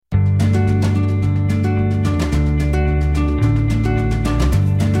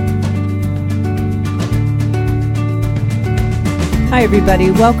Hi, everybody.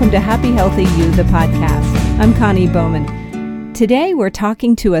 Welcome to Happy Healthy You, the podcast. I'm Connie Bowman. Today, we're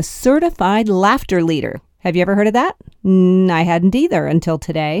talking to a certified laughter leader. Have you ever heard of that? I hadn't either until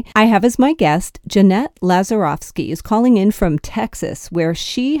today. I have as my guest, Jeanette Lazarofsky, is calling in from Texas, where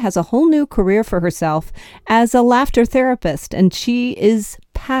she has a whole new career for herself as a laughter therapist, and she is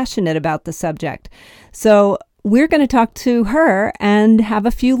passionate about the subject. So we're going to talk to her and have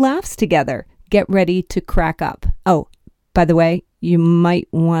a few laughs together. Get ready to crack up. Oh, by the way, you might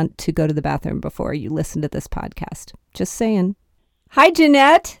want to go to the bathroom before you listen to this podcast. Just saying. Hi,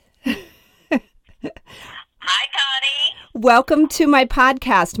 Jeanette. Hi, Connie. Welcome to my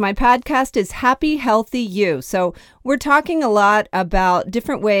podcast. My podcast is Happy Healthy You. So we're talking a lot about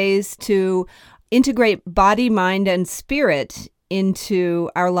different ways to integrate body, mind, and spirit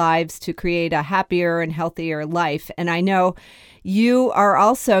into our lives to create a happier and healthier life. And I know you are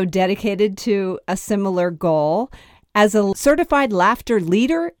also dedicated to a similar goal. As a certified laughter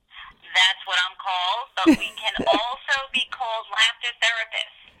leader? That's what I'm called, but we can also be called laughter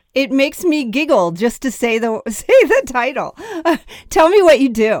therapists. It makes me giggle just to say the title. Tell me what you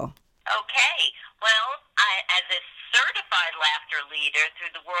do. Okay. Well, as a certified laughter leader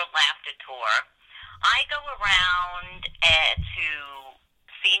through the World Laughter Tour, I go around to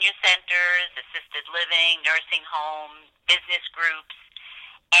senior centers, assisted living, nursing homes, business groups,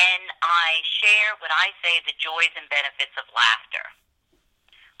 and I share what I say the joys and benefits of laughter.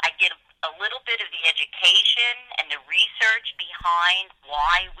 I give a little bit of the education and the research behind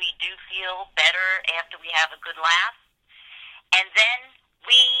why we do feel better after we have a good laugh. And then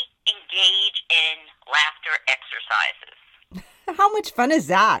we engage in laughter exercises. How much fun is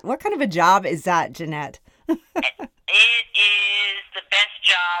that? What kind of a job is that, Jeanette? It is the best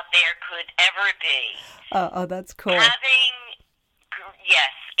job there could ever be. Oh, that's cool.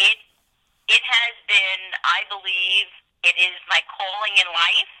 Yes, it has been, I believe, it is my calling in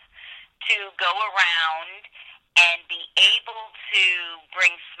life to go around and be able to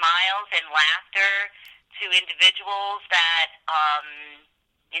bring smiles and laughter to individuals that,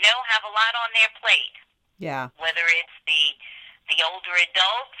 have a lot on their plate. Yeah. Whether it's the older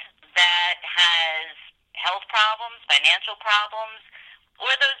adult that has health problems, financial problems, or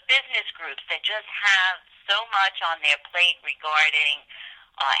those business groups that just have so much on their plate regarding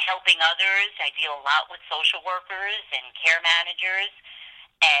helping others. I deal a lot with social workers and care managers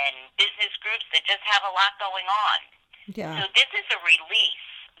and business groups that just have a lot going on. Yeah. So this is a release.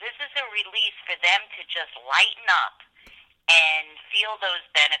 This is a release for them to just lighten up and feel those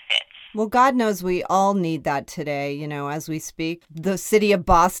benefits. Well, God knows we all need that today, as we speak. The city of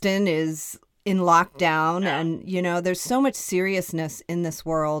Boston is in lockdown, and, there's so much seriousness in this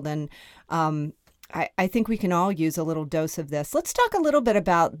world, and I think we can all use a little dose of this. Let's talk a little bit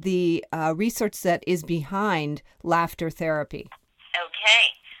about the research that is behind laughter therapy. Okay.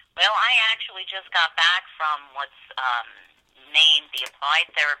 Well, I actually just got back from what's named the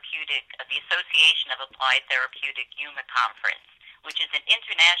Association of Applied Therapeutic Humor Conference, which is an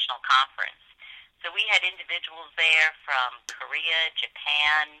international conference. So we had individuals there from Korea,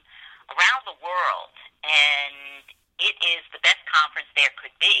 Japan, around the world, and it is the best conference there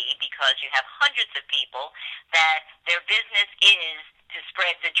could be because you have hundreds of people that their business is to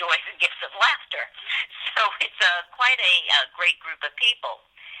spread the joys and gifts of laughter. So it's quite a great group of people.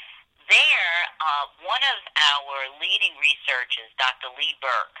 There, one of our leading researchers, Dr. Lee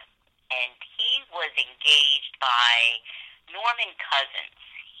Burke, and he was engaged by Norman Cousins.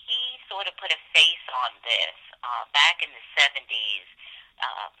 He sort of put a face on this back in the 70s.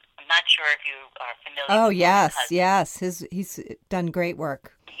 I'm not sure if you are familiar with yes, Cousins. Yes. He's done great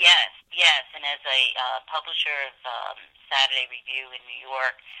work. Yes. And as a publisher of Saturday Review in New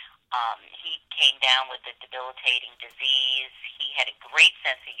York, he came down with a debilitating disease. He had a great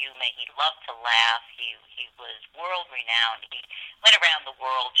sense of humor. He loved to laugh. He was world-renowned. He went around the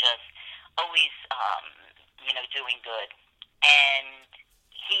world just always, doing good. And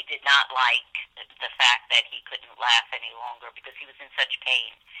he did not like the fact that he couldn't laugh any longer because he was in such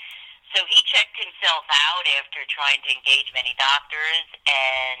pain. So he checked himself out after trying to engage many doctors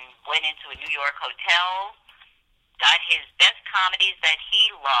and went into a New York hotel, got his best comedies that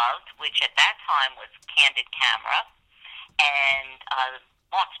he loved, which at that time was Candid Camera and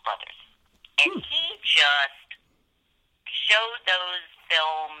Marx Brothers. And he just showed those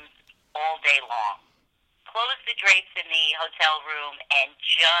films all day long, closed the drapes in the hotel room, and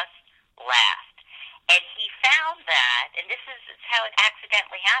just laughed. And he found that, and this is how it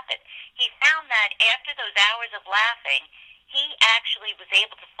accidentally happened, he found that after those hours of laughing, he actually was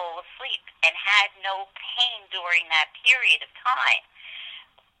able to fall asleep and had no pain during that period of time.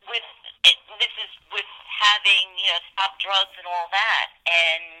 This is with having, stop drugs and all that.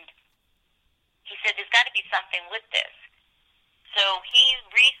 And he said, there's got to be something with this. So he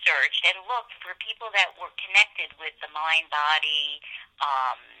researched and looked for people that were connected with the mind-body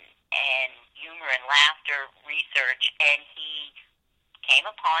and humor and laughter research, and he came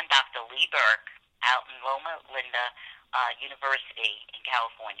upon Dr. Lee Burke out in Loma Linda University in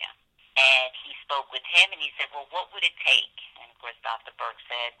California. And he spoke with him, and he said, well, what would it take? And, of course, Dr. Burke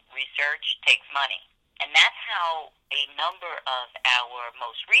said, research takes money. And that's how a number of our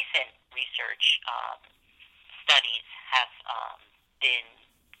most recent research studies have been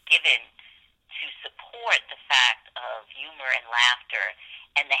given to support the fact of humor and laughter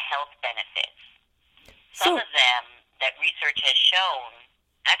and the health benefits. Some of them that research has shown,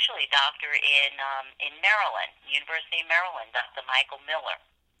 actually a doctor in Maryland, University of Maryland, Dr. Michael Miller,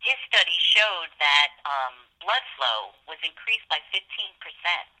 his study showed that blood flow was increased by 15%,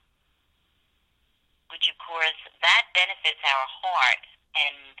 which of course that benefits our heart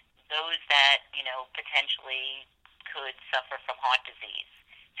and those that, potentially could suffer from heart disease,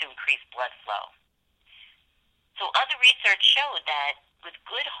 to increase blood flow. So other research showed that with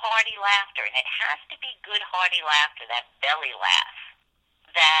good hearty laughter, and it has to be good hearty laughter, that belly laugh,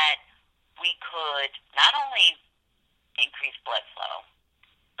 that we could not only increase blood flow,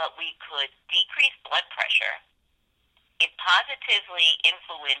 but we could decrease blood pressure. It positively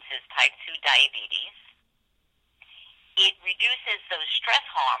influences type 2 diabetes. It reduces those stress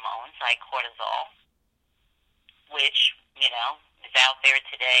hormones like cortisol, which, is out there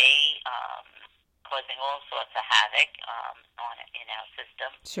today, causing all sorts of havoc in our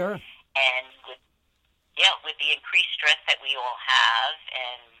system. Sure. And with the increased stress that we all have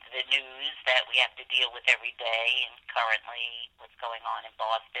and the news that we have to deal with every day, and currently what's going on in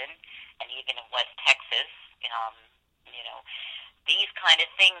Boston and even in West Texas, these kind of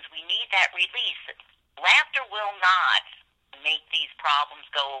things, we need that release. Laughter will not make these problems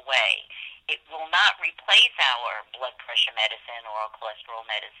go away. It will not replace our blood pressure medicine or our cholesterol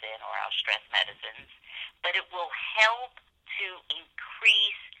medicine or our stress medicines, but it will help to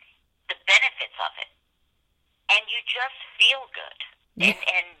increase the benefits of it. And you just feel good.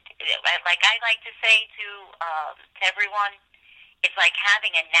 And like I like to say to everyone, it's like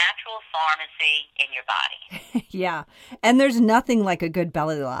having a natural pharmacy in your body. Yeah. And there's nothing like a good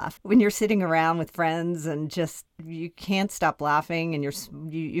belly laugh. When you're sitting around with friends and just you can't stop laughing and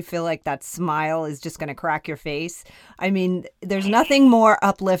you feel like that smile is just going to crack your face. I mean, there's nothing more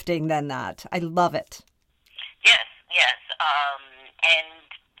uplifting than that. I love it. Yes. And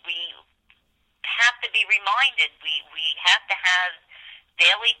we have to be reminded, we have to have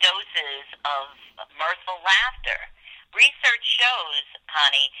daily doses of mirthful laughter. Research shows,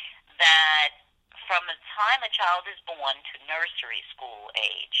 Connie, that from the time a child is born to nursery school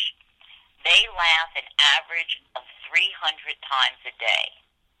age, they laugh an average of 300 times a day.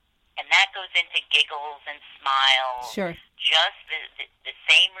 And that goes into giggles and smiles. Sure. Just the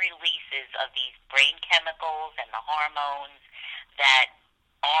same releases of these brain chemicals and the hormones that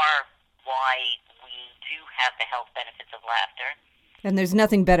are why we do have the health benefits of laughter. And there's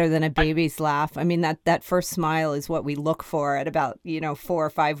nothing better than a baby's laugh. I mean, that first smile is what we look for at about, 4 or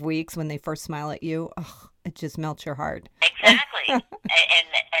 5 weeks when they first smile at you. Oh, it just melts your heart. Exactly. and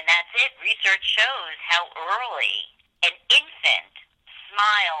that's it. Research shows how early an infant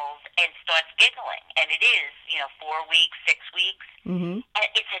smiles and starts giggling. And it is, 4 weeks, 6 weeks. Mm-hmm. And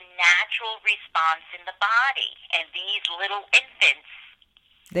it's a natural response in the body. And these little infants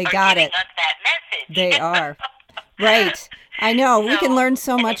They are got giving it. us that message. They are. Right. I know. We can learn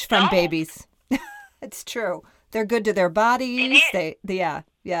so much from adults, babies. It's true. They're good to their bodies. It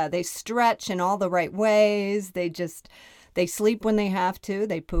is. They stretch in all the right ways. They sleep when they have to.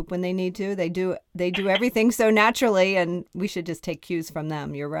 They poop when they need to. They do everything so naturally, and we should just take cues from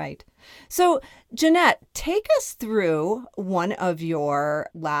them. You're right. So, Jeanette, take us through one of your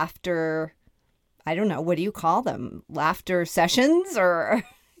laughter, I don't know, what do you call them? Laughter sessions or?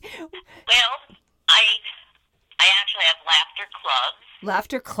 Well, I actually have laughter clubs.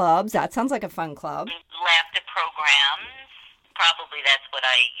 Laughter clubs. That sounds like a fun club. Laughter programs. Probably that's what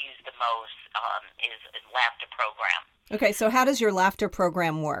I use the most, is a laughter program. Okay, so how does your laughter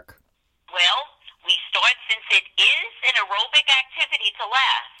program work? Well, we start, since it is an aerobic activity to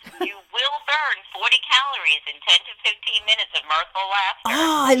laugh, you will burn 40 calories in 10 to 15 minutes of mirthful laughter.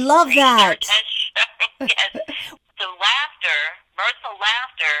 Oh, I love that. Yes. So mirthful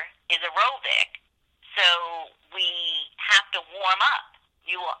laughter is aerobic. So we have to warm up.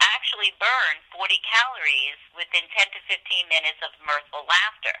 You will actually burn 40 calories within 10 to 15 minutes of mirthful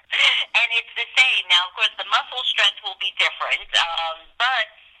laughter. And it's the same. Now, of course, the muscle strength will be different, but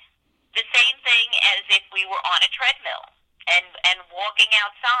the same thing as if we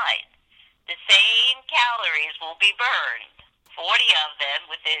burned 40 of them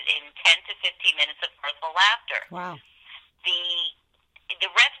within 10 to 15 minutes of mirthful laughter. Wow. The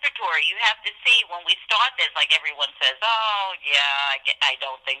respiratory, you have to see when we start this, like everyone says, oh, yeah, I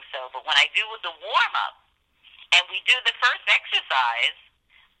don't think so. But when I do the warm-up and we do the first exercise,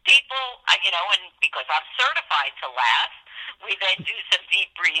 people, and because I'm certified to laugh, we then do some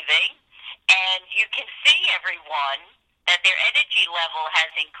deep breathing, and you can see everyone that their energy level has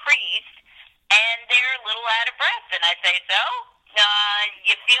increased, and they're a little out of breath. And I say, so,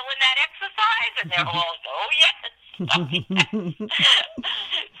 you feeling that exercise? And they're all, oh, yes.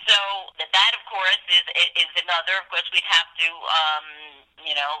 So that, of course, is another. Of course, we'd have to,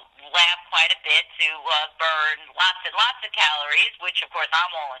 laugh quite a bit to burn lots and lots of calories, which, of course,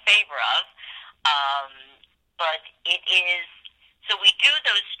 I'm all in favor of. But it is, so we do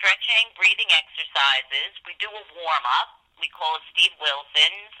those stretching, breathing exercises. We do a warm-up. We call it Steve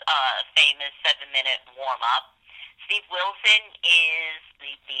Wilson's famous 7-minute warm-up. Steve Wilson is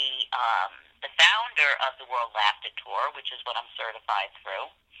the founder of the World Laughter Tour, which is what I'm certified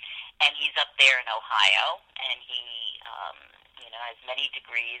through. And he's up there in Ohio, and he, has many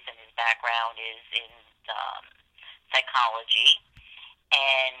degrees, and his background is in psychology,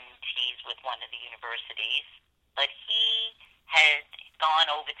 and he's with one of the universities. But he had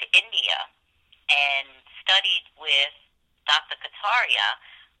gone over to India and studied with Dr. Kataria,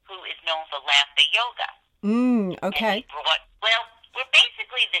 who is known for laughter yoga. Okay. We're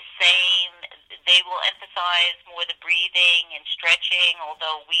basically the same. They will emphasize more the breathing and stretching,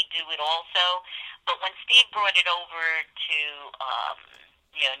 although we do it also. But when Steve brought it over to,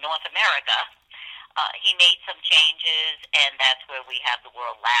 North America, he made some changes, and that's where we have the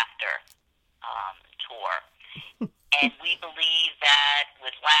World Laughter Tour. And we believe that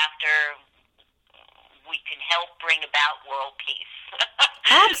with laughter, we can help bring about world peace.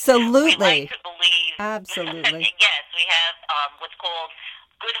 Absolutely. We like to believe. Absolutely. Yes, we have what's called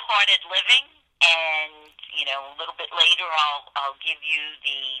good-hearted living, and a little bit later I'll give you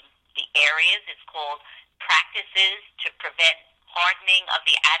the areas. It's called practices to prevent hardening of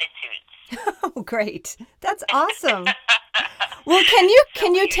the attitudes. Oh, great! That's awesome. Well, can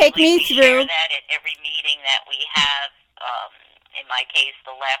you take me through? We share that at every meeting that we have. In my case,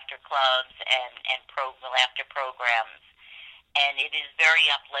 the laughter clubs and laughter programs, and it is very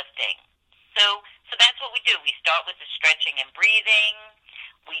uplifting. So that's what we do. We start with the stretching and breathing.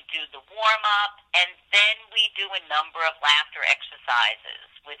 We do the warm-up, and then we do a number of laughter exercises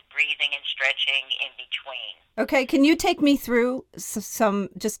with breathing and stretching in between. Okay, can you take me through some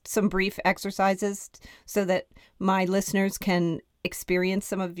brief exercises so that my listeners can experience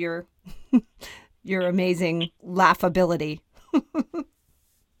some of your amazing laughability?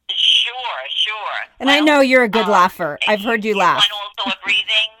 Sure. And I know you're a good laugher. I've heard you laugh. You want also a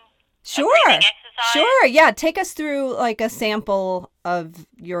breathing? Sure. A breathing exercise? Sure. Yeah. Take us through like a sample of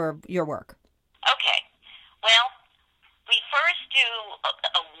your work. Okay. Well, we first do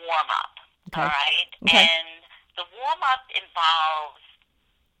a warm-up. Okay. All right. Okay. And the warm-up involves,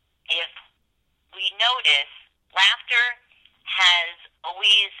 if we notice, laughter has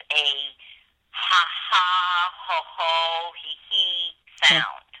always a ha-ha, ho-ho, he-he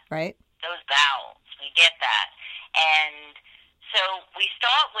sound. Right. Those vowels. We get that. And so we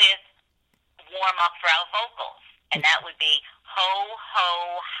start with warm-up for our vocals. And that would be ho,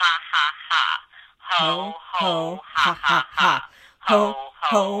 ho, ha, ha, ha. Ho, ho, ha, ha, ha. Ho,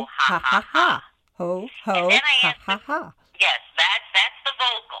 ho, ha, ha, ha. Ho, ho, And then I ha, ask ha, ha. Yes, that's the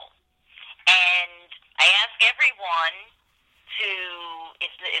vocal. And I ask everyone to,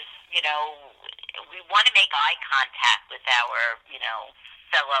 if we want to make eye contact with our,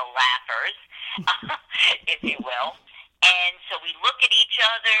 fellow laughers, if you will. And so we look at each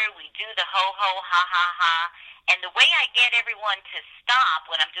other, we do the ho, ho, ha, ha, ha. And the way I get everyone to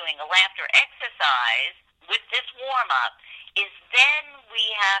stop when I'm doing a laughter exercise with this warm-up is then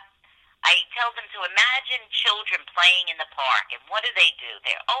I tell them to imagine children playing in the park. And what do?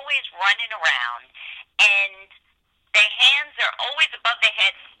 They're always running around, and their hands are always above their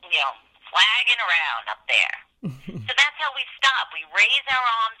heads, flagging around up there. So that's how we stop. We raise our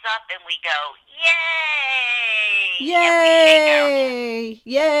arms up and we go, yay! Yay!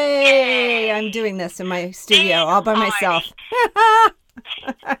 Yay! I'm doing this in my studio all by myself.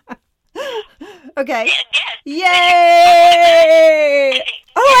 Okay. Yes. Yay!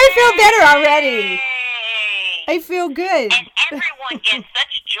 Oh, I feel better already. I feel good. And everyone gets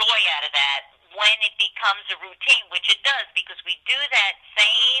such joy out of that when it becomes a routine, which it does, because we do that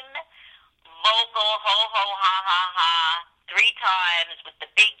same vocal ho, ho, ha, ha, ha 3 times with the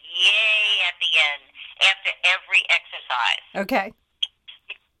big yay at the end after every exercise. Okay.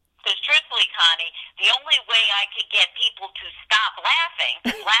 Because truthfully, Connie, the only way I could get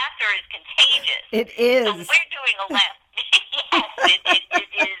laughing. Laughter is contagious. It is. So we're doing a laugh. Yes, it is.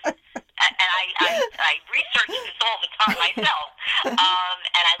 And I research this all the time myself, and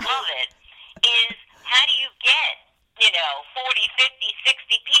I love it. Is how do you get 40, 50,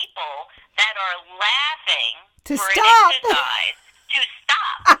 60 people that are laughing to for stop. an exercise to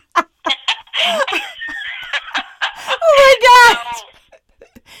stop? Oh my gosh!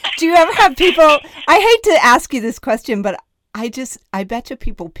 Do you ever have people? I hate to ask you this question, but I bet you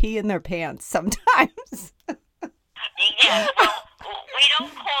people pee in their pants sometimes. Yes, well, we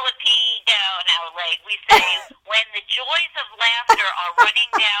don't call it pee down our leg. We say when the joys of laughter are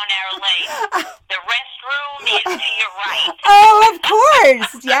running down our leg, the restroom is to your right. Oh, of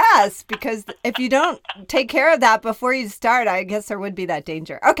course. Yes, because if you don't take care of that before you start, I guess there would be that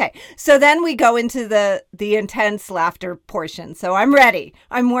danger. Okay, so then we go into the intense laughter portion. So I'm ready.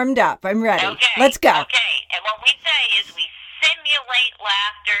 I'm warmed up. I'm ready. Okay. Let's go. Okay, and what we say is we simulate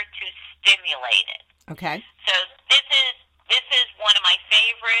laughter to stimulate it. Okay. So this is one of my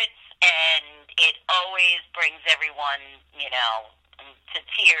favorites, and it always brings everyone, to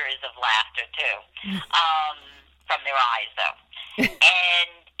tears of laughter too, from their eyes though.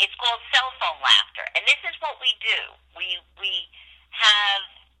 And it's called cell phone laughter, and this is what we do. We have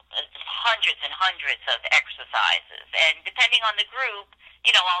hundreds and hundreds of exercises, and depending on the group,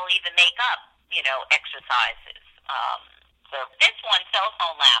 I'll even make up, exercises. So this one, cell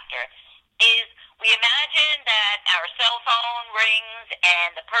phone laughter, is we imagine that our cell phone rings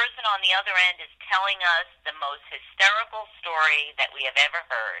and the person on the other end is telling us the most hysterical story that we have ever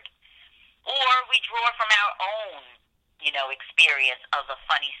heard. Or we draw from our own, experience of a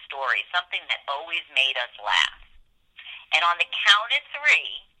funny story, something that always made us laugh. And on the count of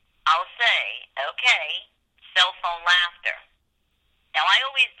three, I'll say, okay, cell phone laughter. Now, I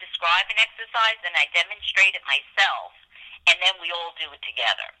always describe an exercise and I demonstrate it myself, and then we all do it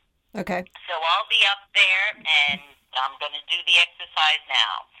together. Okay. So I'll be up there, and I'm going to do the exercise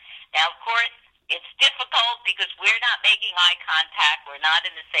now. Now, of course, it's difficult because we're not making eye contact. We're not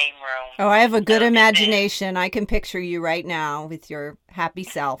in the same room. Oh, I have a good imagination. I can picture you right now with your happy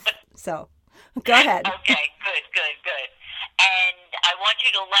self. So, go ahead. Okay, good. And I want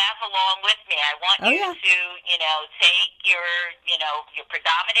you to laugh along with me. I want you to, take your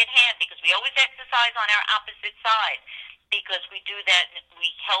predominant hand, because we always exercise on our opposite side. Because we do that, we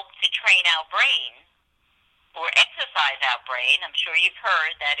help to train our brain or exercise our brain. I'm sure you've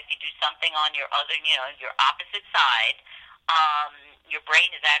heard that if you do something on your other, your opposite side, your brain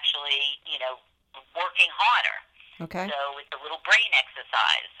is actually, working harder. Okay. So it's a little brain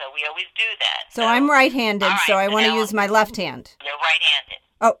exercise. So we always do that. So I'm right-handed, right, so I want to use my left hand. You're right-handed.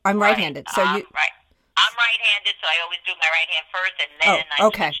 Oh, I'm right-handed. So you. Right. I'm right-handed, so I always do my right hand first, and then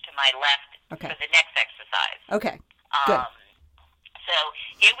I switch to my left for the next exercise. Okay. Good. So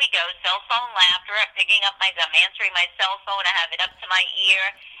here we go, cell phone laughter. I'm answering my cell phone. I have it up to my ear,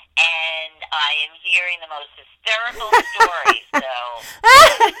 and I am hearing the most hysterical story. So, 1,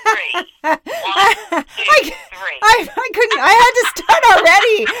 2, 3. I couldn't. I had to start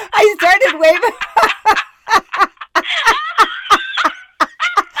already. I started way before.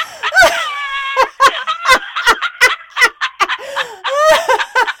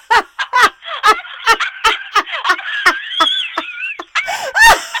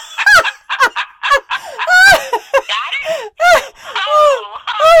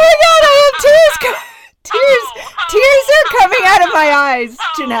 My eyes,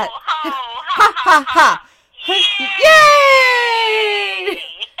 Jeanette. Ha ha ha! Yay!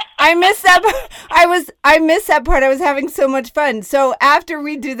 I missed that. I missed that part. I was having so much fun. So after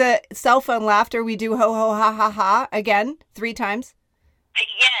we do the cell phone laughter, we do ho ho ha ha ha again 3 times.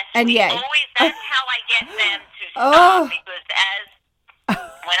 Yes, and yay. Always. That's how I get them to stop. Because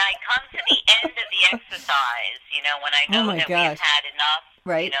when I come to the end of the exercise, when I know that we've had enough,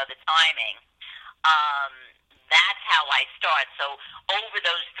 right? The timing. That's how I start. So over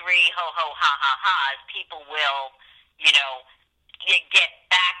those 3 ho ho ha ha ha's, people will, you get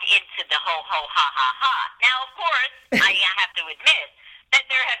back into the ho ho ha ha ha. Now, of course, I have to admit that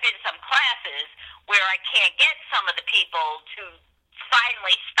there have been some classes where I can't get some of the people to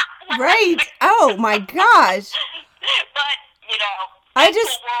finally stop. Right. Oh my gosh. But that's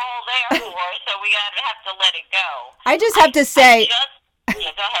what we're all there for. So we have to let it go. I just have to say.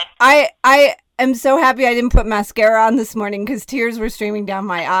 Yeah, go ahead. I'm so happy I didn't put mascara on this morning because tears were streaming down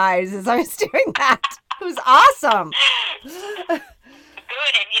my eyes as I was doing that. It was awesome.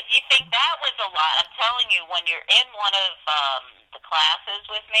 Good. And if you think that was a lot, I'm telling you, when you're in one of the classes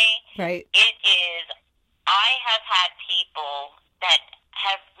with me, right? It is. I have had people that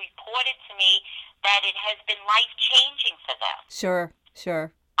have reported to me that it has been life-changing for them. Sure.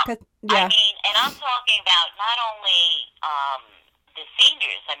 I mean, and I'm talking about not only the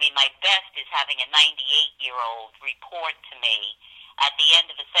seniors. I mean, my best is having a 98-year-old report to me at the end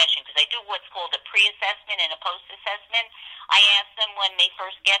of a session, because I do what's called a pre-assessment and a post-assessment. I ask them when they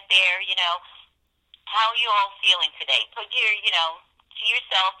first get there, how are you all feeling today? Put to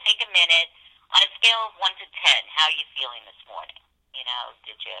yourself, take a minute, on a scale of 1 to 10, how are you feeling this morning?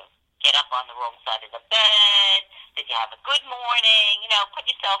 Did you get up on the wrong side of the bed? Did you have a good morning? Put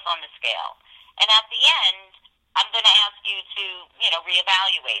yourself on the scale. And at the end, I'm going to ask you to,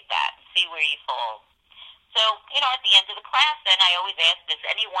 reevaluate that and see where you fall. So, at the end of the class, then I always ask, does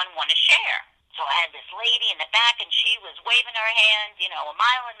anyone want to share? So I had this lady in the back, and she was waving her hand, a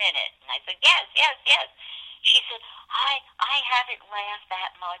mile a minute. And I said, yes. She said, I haven't laughed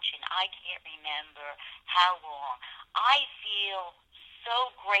that much, and I can't remember how long. I feel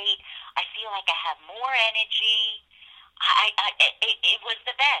so great. I feel like I have more energy. It was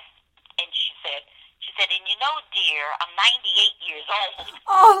the best. And she said, and dear, I'm 98 years old.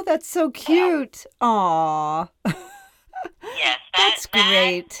 Oh, that's so cute. Aw. Yes. That's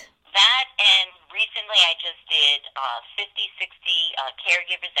great. That, and recently I just did 50, 60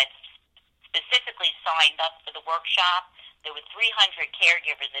 caregivers that specifically signed up for the workshop. There were 300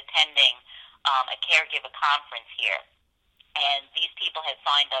 caregivers attending a caregiver conference here. And these people had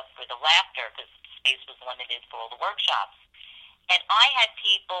signed up for the laughter because space was limited for all the workshops. And I had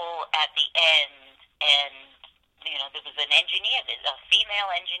people at the end, and, there was an engineer, a female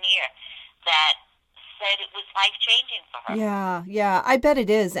engineer, that said it was life-changing for her. Yeah, I bet it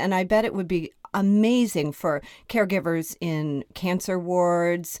is. And I bet it would be amazing for caregivers in cancer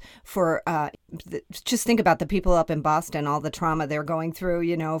wards, for just think about the people up in Boston, all the trauma they're going through,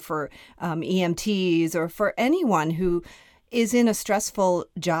 for EMTs, or for anyone who is in a stressful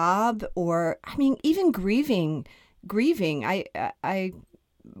job, or, I mean, even grieving. I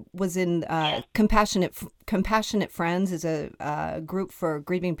was in Compassionate Friends is a group for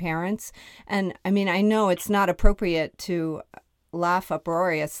grieving parents. And I mean, I know it's not appropriate to laugh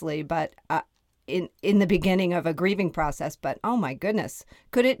uproariously, but in the beginning of a grieving process, but oh my goodness,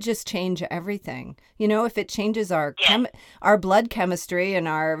 could it just change everything? If it changes our blood chemistry and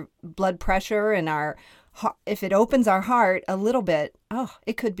our blood pressure and if it opens our heart a little bit,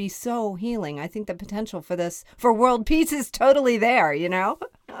 it could be so healing. I think the potential for world peace is totally there, Yes,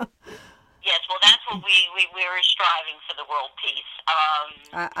 well, that's what we were striving for, the world peace.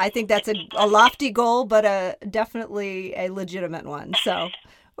 I think that's a lofty goal, but definitely a legitimate one. So,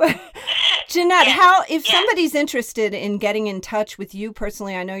 Jeanette, if somebody's interested in getting in touch with you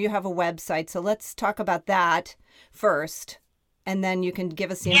personally, I know you have a website, so let's talk about that first. And then you can give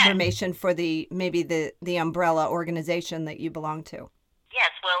us the information for the umbrella organization that you belong to.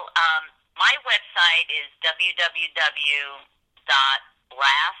 Yes, well, my website is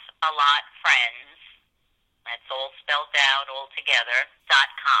www.laughalotfriends, that's all spelled out all together,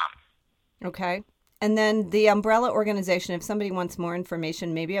 .com. Okay. And then the umbrella organization, if somebody wants more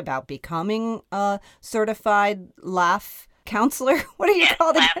information maybe about becoming a certified laugh counselor, what do you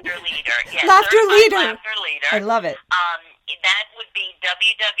call it? Laughter leader. Yes, Laughter leader. Laughter leader. I love it. That would be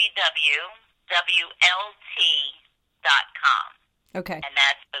www.wlt.com. Okay. And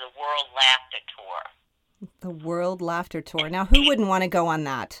that's for the World Laughter Tour. The World Laughter Tour. Now, who wouldn't want to go on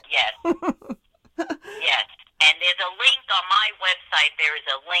that? Yes. Yes. And there's a link on my website. There is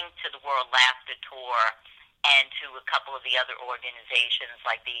a link to the World Laughter Tour and to a couple of the other organizations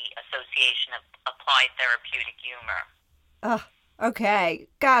like the Association of Applied Therapeutic Humor. Okay.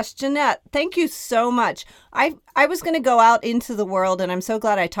 Gosh, Jeanette, thank you so much. I was going to go out into the world, and I'm so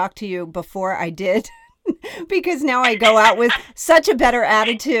glad I talked to you before I did, because now I go out with such a better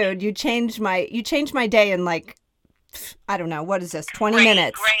attitude. You changed my day in I don't know, what is this, 20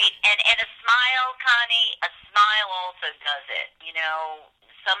 minutes? Great. And a smile, Connie, a smile also does it.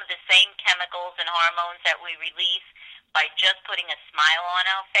 Some of the same chemicals and hormones that we release by just putting a smile on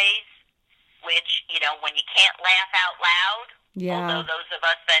our face, which, when you can't laugh out loud, although those of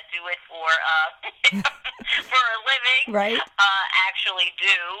us that do it for for a living, right, actually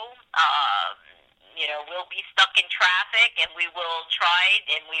do, we'll be stuck in traffic, and we will try,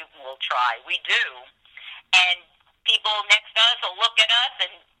 we do, and people next to us will look at us,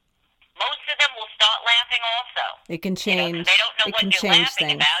 and most of them will start laughing also. It can change. They don't know what you're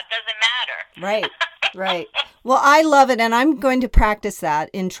laughing about. It doesn't matter. Right. Well, I love it, and I'm going to practice that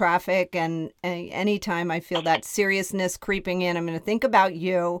in traffic, and anytime I feel that seriousness creeping in, I'm going to think about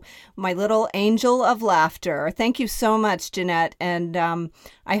you, my little angel of laughter. Thank you so much, Jeanette, and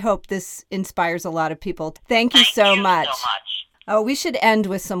I hope this inspires a lot of people. Thank you so much. Oh, we should end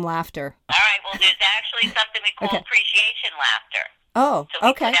with some laughter. All right. Well, there's actually something we call appreciation laughter. Oh, so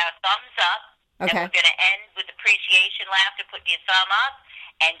we okay. put our thumbs up, okay. and we're going to end with appreciation laughter. Put your thumb up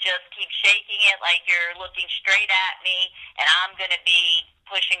and just keep shaking it like you're looking straight at me, and I'm going to be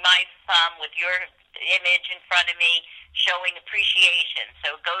pushing my thumb with your image in front of me, showing appreciation.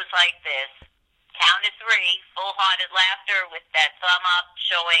 So it goes like this. Count to 3, full-hearted laughter with that thumb up,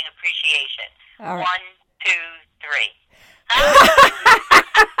 showing appreciation. All right. 1, 2, 3.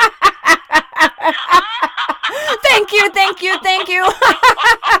 Thank you, thank you, thank you.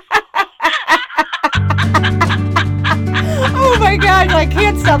 Oh my God, I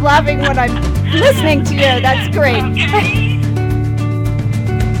can't stop laughing when I'm listening to you. That's great. Okay.